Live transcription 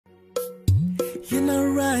You know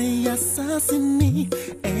right, assassin,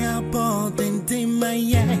 airport and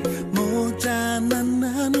Timaya, Mojana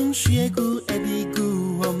Nanum Shegu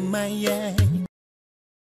Edigu on my.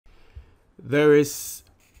 There is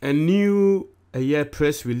a new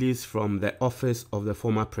press release from the office of the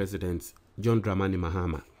former president, John Dramani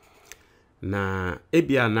Mahama. Na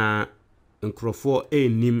ebia na nkrofo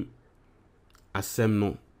enim asem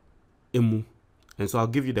no emu. And so I'll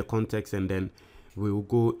give you the context and then we will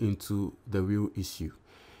go into the real issue.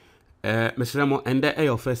 Mr. Remo, and that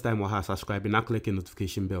your first time or subscribe and click the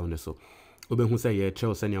notification bell on so. Oben who say yeah,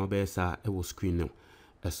 tell send your best it will screen now.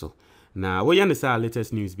 So now we understand our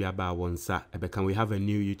latest news be about one sir. Can we have a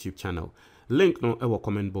new YouTube channel? Link no our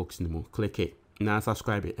comment box nimo. Click it. Now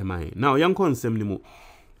subscribe it. Am I? Now young consem nimo.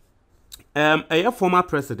 A former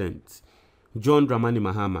president John Dramani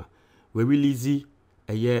Mahama we release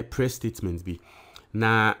a press statement be.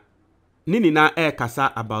 Na nini na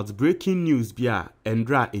kasa about breaking news bia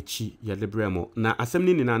endra echi ya lebremo na asem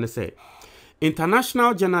nini na say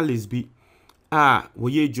international journalists bi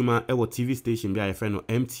woye juma ewo TV station bia ye no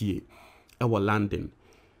MTA ewo London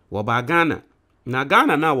wo ba Ghana na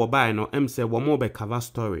Ghana na wo ba no say wo mo be cover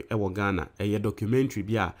story ewo Ghana eye documentary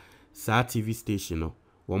bia sa TV station no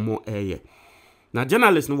wo mo na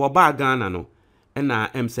journalists no wo ba Ghana no na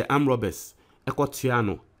say am robbers ekotua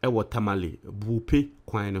no ewo tamale-buipe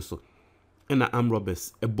kwan no so na am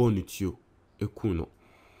robbers ebonitio ekuno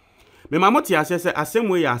me mamoti ase se asem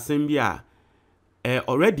we ya asem bia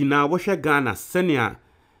already na wo hwe Ghana senia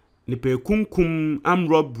ni pe kunkum am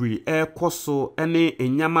robbery koso ene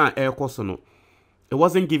enyama koso no it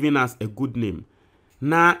wasn't giving us a good name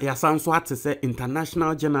na ya sanso ate se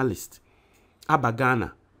international journalist aba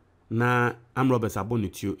Ghana na am robbers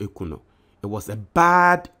abonitio ekuno. It was a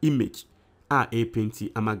bad image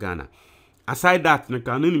painti ama Ghana. Aside that, na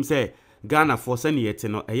kanunim say Ghana for seni yete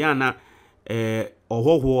no eyana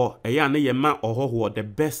ohoho eyana yema ohoho the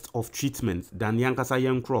best of treatment than yankasa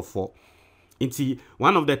yenkro for. Inti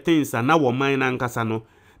one of the things na wo man nankasa no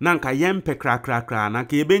nanka yempe kra na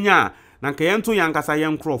ka ebenya na ka yento yankasa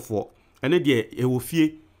yenkro for ene de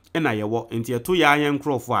ewofie na yewo inti eto ya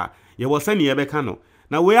yenkro for a yewo seni yebeka no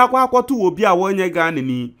na we akwato obi a wonye Ghana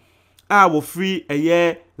ni wo free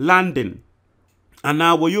London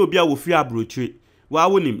ana wo yo bia wo free abrochire wa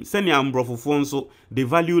wonim seni ambrofofo nso they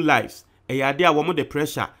value lives ade a wo mo the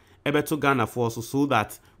pressure ebeto Ghana for so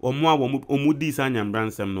that omo dis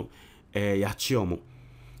anyambransem no ya chi omo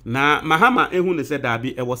na Mahama ehu ne said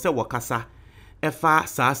abi wo se wokasa efa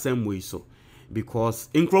sa asem we so because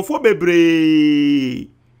inkrofo bebre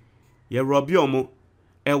ye robi omo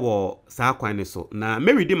ewo sa kwan ne so na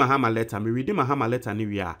me read Mahama letter ni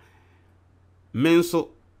wi a menso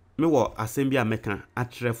me wo assembly American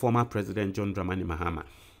atre former president John Dramani Mahama.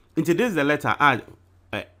 Into this the letter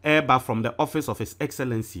back from the office of His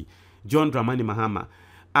Excellency John Dramani Mahama.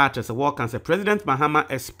 As a work and President Mahama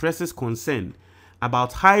expresses concern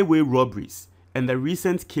about highway robberies and the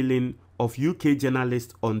recent killing of UK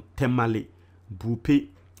journalist on tamale-buipe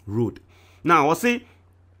road. Now, I say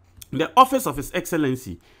the office of His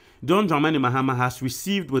Excellency John Dramani Mahama has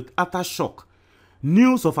received with utter shock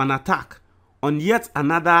news of an attack on yet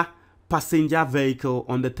another passenger vehicle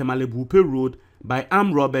on the tamale-buipe road by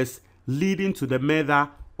armed robbers, leading to the murder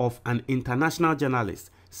of an international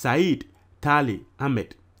journalist, Syed Taaley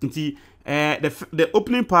Ahmed. The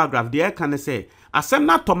opening paragraph there can say, "Asem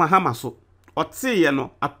na to Mahama so, otse ye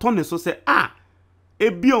no atone so say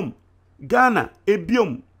ebiom Ghana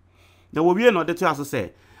ebiom." Now we no detail also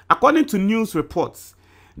say, according to news reports,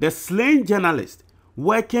 the slain journalist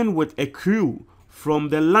working with a crew from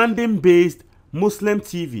the London-based Muslim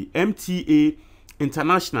TV, MTA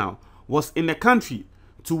International, was in the country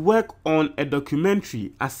to work on a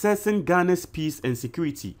documentary assessing Ghana's peace and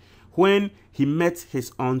security when he met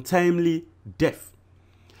his untimely death.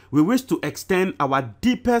 We wish to extend our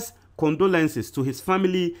deepest condolences to his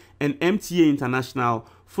family and MTA International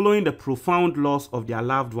following the profound loss of their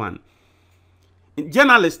loved one.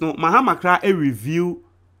 Journalists no Mahama kra a review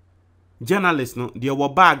journalists no de wo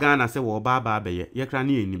ba Ghana say wo ba be ye kra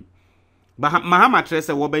ne enim. Mahama tre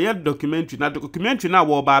say wo be ye documentary na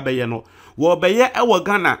wo ba be ye no wo be ye e wo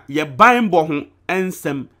Ghana ye ban bo ho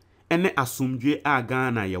ensem ene asomdwe a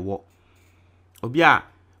Ghana ye wo obi a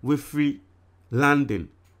we free London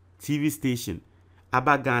TV station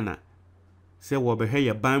aba Ghana say wo be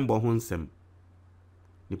ye ban bo ho ensem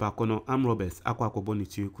nipa kono am robbers akwa akoboni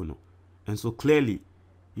tuiku no. And so clearly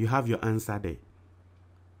you have your answer there.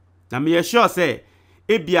 Now me sure say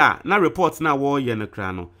ebia na report na wo ye no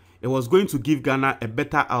kra no it was going to give Ghana a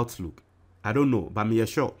better outlook. I don't know, but me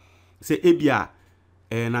sure say ebia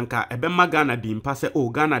nanka ebema Ghana di mpa se o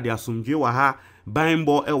Ghana de asomdwe wa ha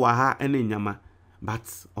banbo wa ha ene nyama but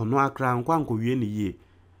ono akra nkwanko wie ne yie.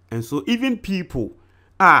 And so even people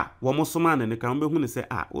womosoma ne ka mbehu ne se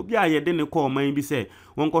obi ayede ne ko oman bi se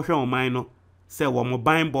wonko hwe oman no se womo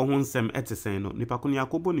banbo ho nsem etesen no nipa ko ne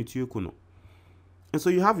akobo ne tueku no. And so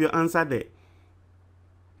you have your answer there.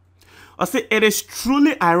 I say it is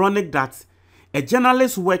truly ironic that a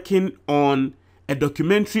journalist working on a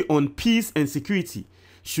documentary on peace and security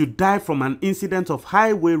should die from an incident of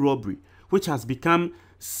highway robbery, which has become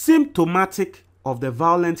symptomatic of the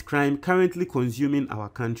violent crime currently consuming our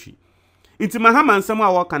country. Into Mahama and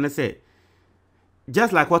someone what can I say?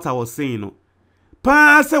 Just like what I was saying,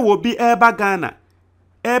 Pass will be eba Ghana.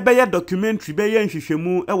 Ebe ya documentary be ye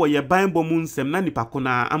nhwehwemu e wo ye banbo mu nsem na nipa ko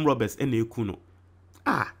na am robbers e na eku no.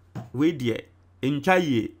 We die entwa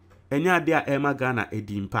ye enya ade a ema Ghana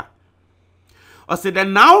edimpa. Or say the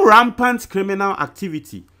now rampant criminal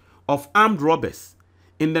activity of armed robbers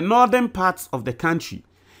in the northern parts of the country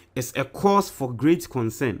is a cause for great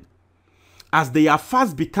concern, as they are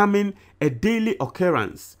fast becoming a daily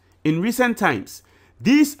occurrence. In recent times,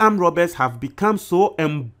 these armed robbers have become so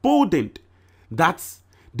emboldened that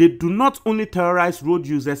they do not only terrorize road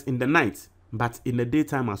users in the night, but in the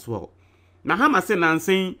daytime as well. Mahama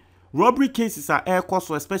saying robbery cases are air cost,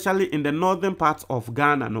 especially in the northern parts of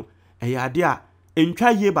Ghana. No, eyadia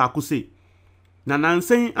entwa ye ba ku say. Na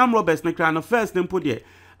saying armed robbers ne kra no first dem put there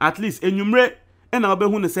at least enumre and na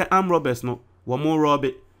obehu ne say armed robbers no wo mo rob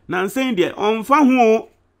it. Na saying there onfa ho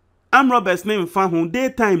armed robbers ne mfa ho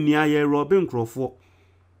daytime ni aye rob nkrofo.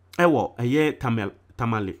 Ewo eye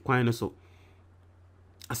tamale kwan no so.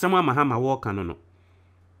 Asama Mahama walk no.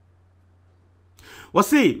 Was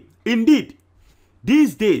say indeed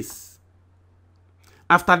these days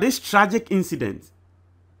after this tragic incident,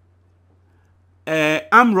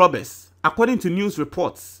 armed robbers, according to news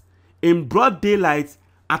reports, in broad daylight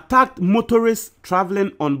attacked motorists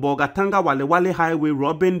traveling on Bogatanga Wale Highway,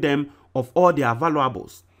 robbing them of all their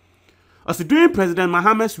valuables. As during President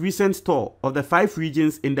Mahama's recent tour of the 5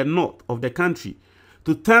 regions in the north of the country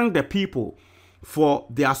to thank the people for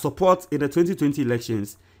their support in the 2020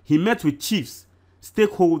 elections, he met with chiefs,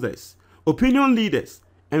 stakeholders, opinion leaders,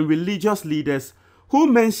 and religious leaders who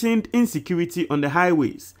mentioned insecurity on the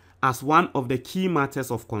highways as one of the key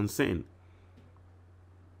matters of concern.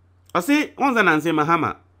 I say, once and say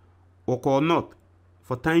Mahama, or call not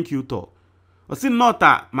for thank you tour. I say not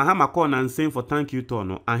that Mahama call and saying for thank you tour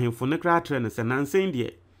no, and him for necra trainers and saying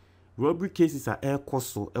there, robbery cases are air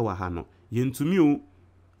costo ewahano. Yen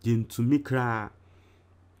to me cry.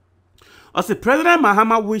 I say President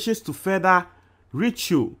Mahama wishes to further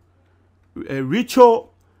ritual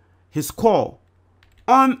his call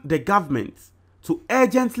on the government to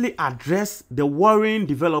urgently address the worrying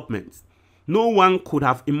developments. No one could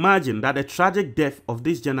have imagined that the tragic death of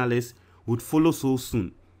this journalist would follow so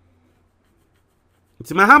soon.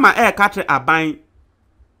 It's Mahama katre aban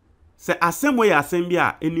se asemwe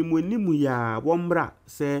asembia enimu ya wombra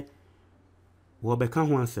se wobeka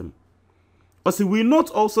ho asem. Also, we note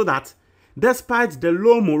also that despite the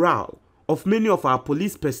low morale of many of our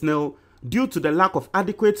police personnel due to the lack of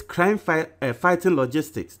adequate crime fighting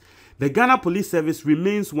logistics, the Ghana Police Service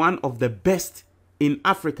remains one of the best in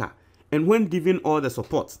Africa, and when given all the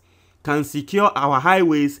support, can secure our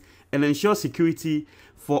highways and ensure security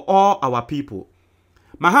for all our people.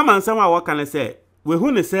 Mahama and someone what can I say? We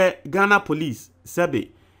who say Ghana Police sebe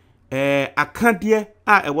akadie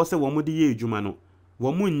a was a womudi ye jumano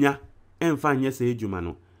womunya emfa nye se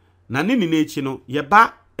jumano na nini nechi no ye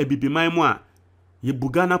ba ebibiman mu a ye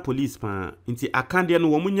Ghana Police pa nti akandie no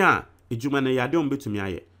womunya ejuma na yade ombetumi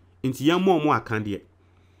aye nti ye mo akandie.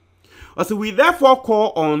 Also, we therefore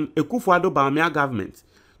call on Akufo-Addo Bawumia government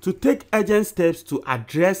to take urgent steps to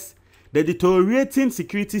address the deteriorating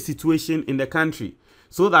security situation in the country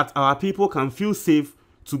so that our people can feel safe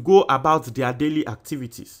to go about their daily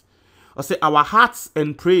activities. Also, our hearts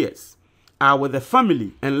and prayers are with the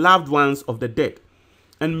family and loved ones of the dead,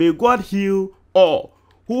 and may God heal all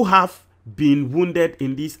who have been wounded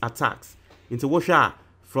in these attacks. Into Washa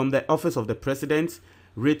from the Office of the President,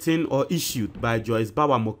 written or issued by Joyce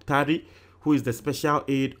Bawa Mokhtari, who is the special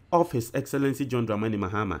aide of His Excellency John Dramani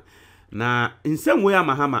Mahama. Now, in some way,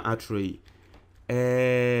 Mahama actually,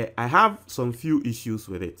 I have some few issues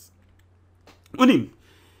with it. Unim,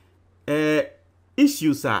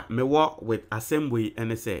 issues are me work with Assembly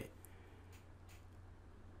and say,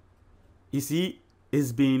 you see,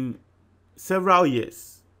 it's been several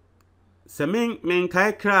years. Men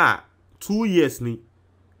kai kra 2 years ni.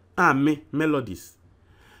 Me melodies.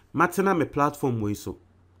 Matena me platform we so.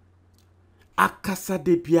 Akasa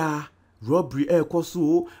de bia robbery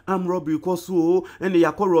koso, am robbery koso, and the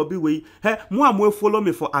yako robbery way. Hey, mo follow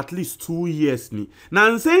me for at least 2 years ni. Now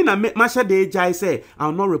I'm saying I make masha de jai say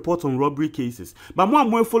I'll not report on robbery cases. But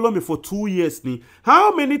mo follow me for 2 years ni.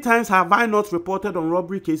 How many times have I not reported on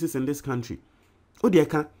robbery cases in this country? Oh dear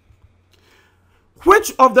can.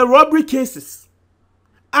 Which of the robbery cases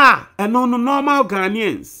are normal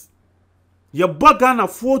Ghanaians? Your bagana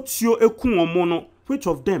fortio ekuomono. Which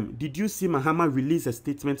of them did you see Mahama release a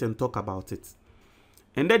statement and talk about it?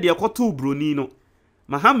 And then they got two Brunino.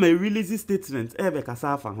 Mahama releases statement ebe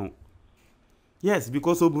kasa fa ho. Yes,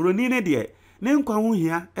 because Brunine there. Ne nkwa ho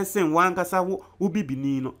hia esen wan kasa wo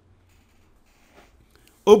ubibinino.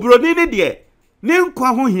 Obronine there. Ne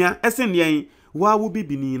nkwa ho hia esen yen wa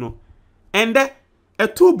ubibinino. And then a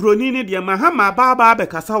two Brunine there Mahama baba be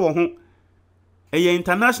kasa wo ho. Eye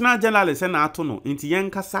international journalist na ato no nti yen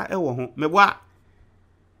kasa e wo ho. Mebwa.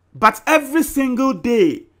 But every single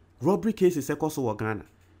day, robbery cases ekoso Ghana.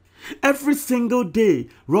 Every single day,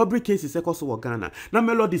 robbery cases ekoso Ghana. Na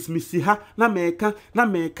melodies misiha, na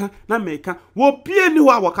meka. Wo pie ni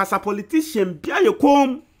wa wakasa politician bia ye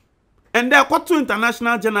kom. And there got two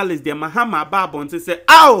international journalists there Mahama Babon say,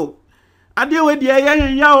 "Ow! Ade we dia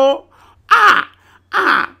ya o.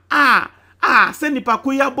 Send ni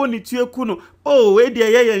pakuya boni tue kuno. Oh, we dia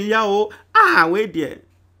ya o. We dia."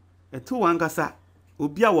 E tu wangasa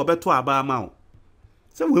Obia wobeto aba ma o.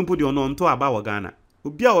 Se we mpu de ono nto aba wo Ghana.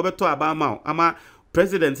 Obia wobeto aba ma o. Ama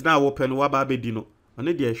president na wo pen wa ba bedi no.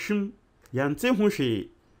 One de ahwim yante ho hwe.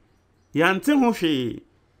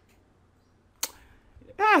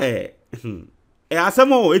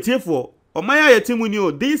 Asemo etiefo. Omaya yetimu ni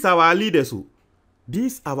o. These are our leaders o.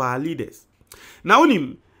 These are our leaders. Na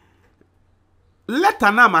onim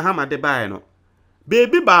letter na Mahama de bae no.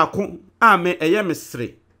 Baby ba ko ame eye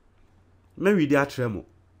mesre.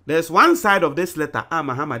 There's one side of this letter,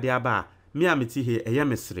 Mahama Diaba, Miamiti here, a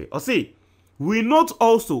yemesre. Or say, we note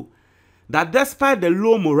also that despite the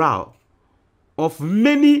low morale of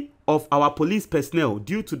many of our police personnel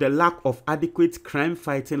due to the lack of adequate crime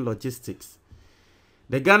fighting logistics,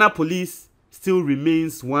 the Ghana police still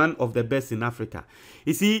remains one of the best in Africa.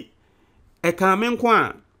 You see, a kamen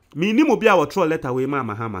kwa, minimo bia wa throw letter we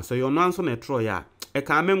Mahama, so you're not on a throw ya. A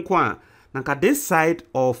kamen kwa, nanka this side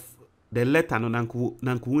of the letter no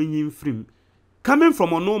nanku winyin frim coming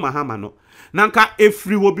from ono Mahama no nanka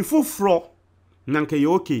efri wo before fro nanka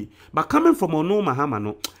you okay, but coming from ono Mahama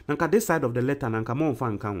no nanka this side of the letter nanka mo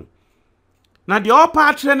mfa nka ho na the all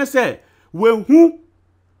part ne say we hu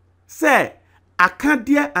say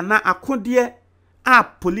akade ana akode a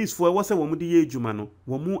police for wo say wo mu de ye adwuma no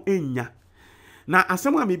wo mu enya na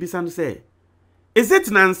asem a mebisa no say is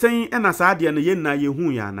it nansen e na sa de no ye na ye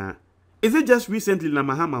hu ya na. Is it just recently na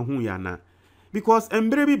Mahama hu ya na? Because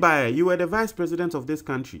Mbrebi Baye, you were the vice president of this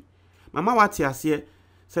country. Mama Watiasie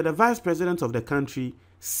said the vice president of the country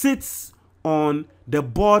sits on the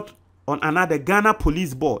board on another Ghana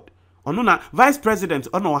police board. Onuna vice president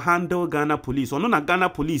ono handle Ghana police. Onuna Ghana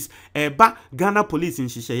police eba Ghana police in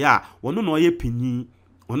Shisheya. Onuna oye pinyi.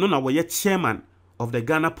 Onuna oye chairman of the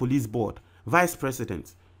Ghana police board. Vice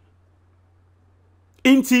president.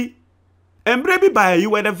 Inti Mbrebi Baye, you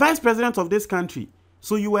were the vice president of this country,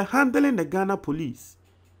 so you were handling the Ghana police.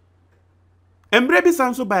 Mbrebi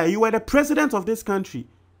Sanso Baye, you were the president of this country.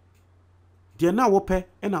 Dia na wope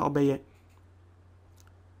ena obeye.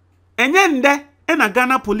 Enyende ena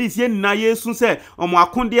Ghana police ye na yesu se omo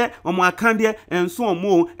akondie, omo akandie enso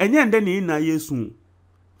omo enyende ni na yesu.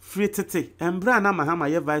 Free tete. Mbra na Mahama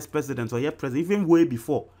ye vice president or ye president even way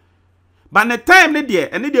before. But the time ne there,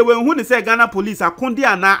 and they when who say Ghana police akondi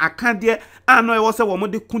ana akande ano e wo se wo mo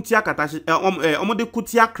de kutia katashi omo de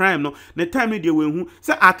kutia crime no. The time ne there when who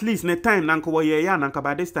say at least the time nanko wo ye ya nanka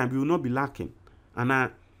by this time we will not be lacking. Ana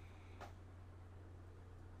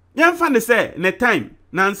yan fan de say the time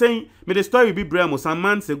na saying me the story be bremo some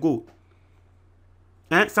months ago.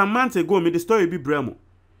 Some months ago me the story be bremo.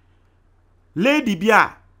 Lady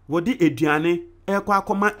bia wo di aduane e kwa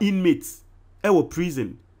akoma inmates e wo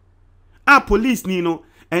prison. Police ni no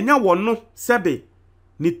enya wono sebe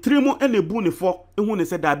ni trimu ene bu ni fo ehu ne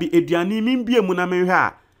se da bi aduane mi bie mu na menhwe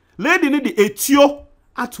a lady ni de etio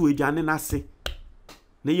ato aduane na se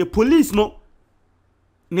na ye police no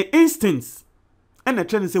ne instance ene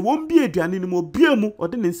tren se won bie aduane ni mo bie mu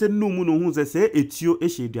ode ne se no mu no hu se etio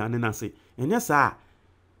ehye aduane na se enya sa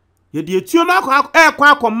ye de etio na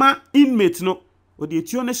kwa akoma inmate no ode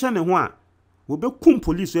etio ne hye ne ho a wo be kum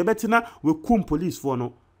police we betina we kum police for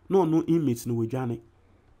no no inmates no wejane.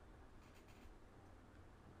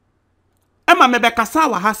 Emma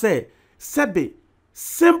mebekasa wa ha say sebe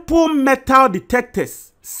simple metal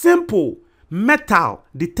detectors, simple metal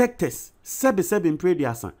detectors sebe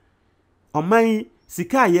imprediasa omai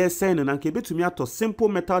sika ye say no nanke betumi ato simple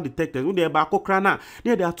metal detectors wo de ba akokra na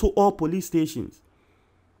they to all police stations.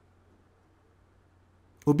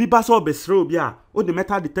 Obi ba so obesre obi a o de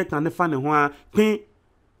metal detector ne fa ne ho a pin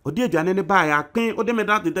odi aduane ne ba ya pin o de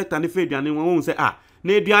metal detector ne fa aduane won say na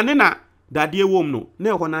aduane na dade wom no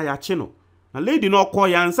na ho na ya che no na lady no call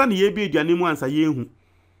ya ansa na ye bi aduane mu ansa ye hu.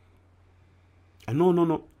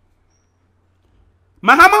 No.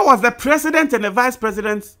 Mahama was the president and the vice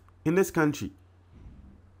president in this country.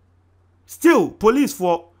 Still, police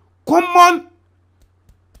for common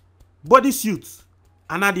body suits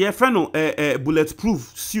and at the friend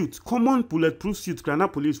bulletproof suit, common bulletproof suit, Ghana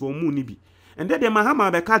police for Munibi. And then the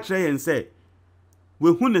Mahama be catch and say,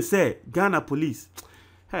 we who say Ghana police,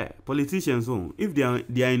 hey, politicians, if they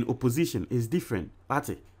are in opposition, is different.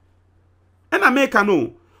 Party. And I make a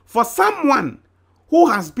know for someone who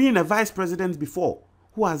has been a vice president before,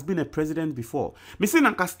 who has been a president before. Me say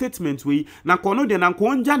nanka statement we na kono de nanko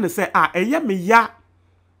onja ne say eye me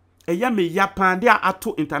ya pande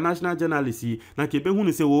ato international journalists na ke be hu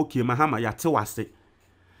ne say okay Mahama ya te wase.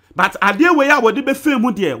 But ade we ya wode be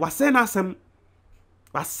fam de wase na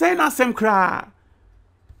asem kra.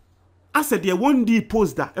 Ase de one day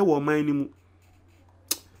post that e wo man ni mu.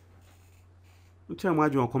 Ntia mo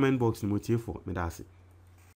adwo comment box ni mo tie for me da ase.